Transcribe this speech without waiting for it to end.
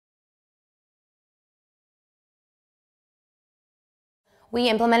We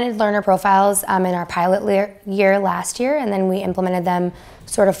implemented learner profiles in our pilot year last year, and then we implemented them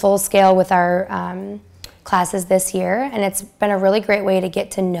sort of full scale with our classes this year, and it's been a really great way to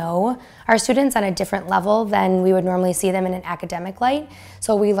get to know our students on a different level than we would normally see them in an academic light.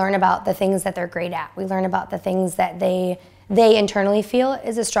 So we learn about the things that they're great at. We learn about the things that they internally feel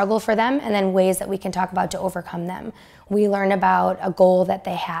is a struggle for them, and then ways that we can talk about to overcome them. We learn about a goal that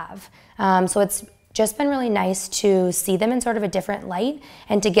they have. So it's just been really nice to see them in sort of a different light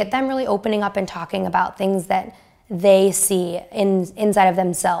and to get them really opening up and talking about things that they see inside of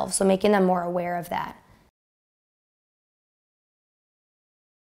themselves, so making them more aware of that.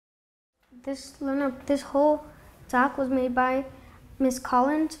 This whole talk was made by Ms.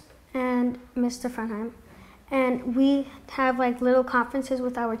 Collins and Mr. Frenheim. And we have like little conferences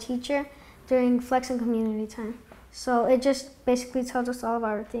with our teacher during flex and community time. So it just basically tells us all of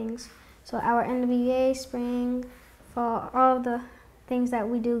our things. So our NWA, spring, fall, all of the things that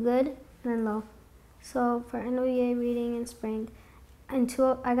we do good and then low. So for NWA reading in spring,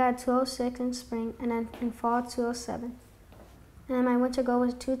 I got 206 in spring, and then in fall 207. And my winter goal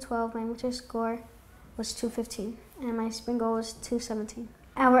was 212, my winter score was 215, and my spring goal was 217.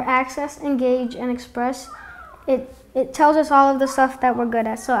 Our access, engage, and express, it tells us all of the stuff that we're good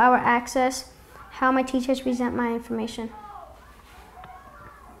at. So our access, how my teachers present my information.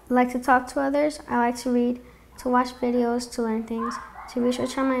 I like to talk to others, I like to read, to watch videos, to learn things, to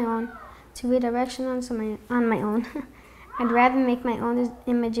research on my own, to read directions on my own. I'd rather make my own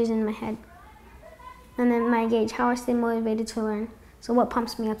images in my head. And then my engage, how I stay motivated to learn. So what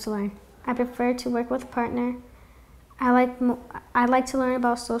pumps me up to learn? I prefer to work with a partner. I like to learn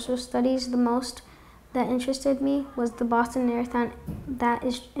about social studies. The most that interested me was the Boston Marathon. That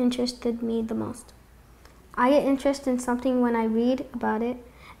interested me the most. I get interested in something when I read about it,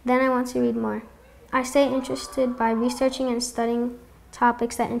 then I want to read more. I stay interested by researching and studying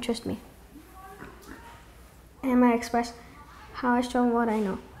topics that interest me. And I express how I show what I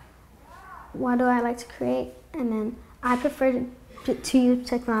know. What do I like to create? And then I prefer to use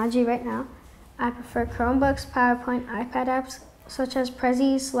technology right now. I prefer Chromebooks, PowerPoint, iPad apps, such as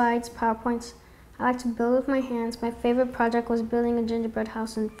Prezi, Slides, PowerPoints. I like to build with my hands. My favorite project was building a gingerbread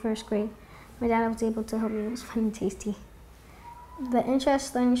house in first grade. My dad was able to help me. It was fun and tasty. The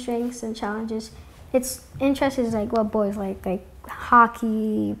interests, learning strengths, and challenges. Its interest is like what boys like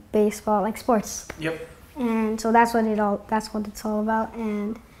hockey, baseball, like sports. Yep. And so that's what it's all about.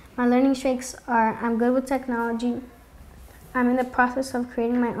 And my learning strengths are I'm good with technology. I'm in the process of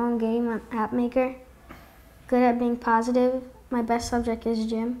creating my own game on App Maker. Good at being positive. My best subject is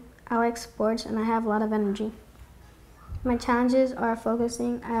gym. I like sports and I have a lot of energy. My challenges are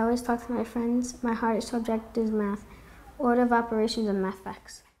focusing. I always talk to my friends. My hardest subject is math, order of operations, and math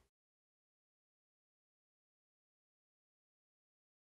facts.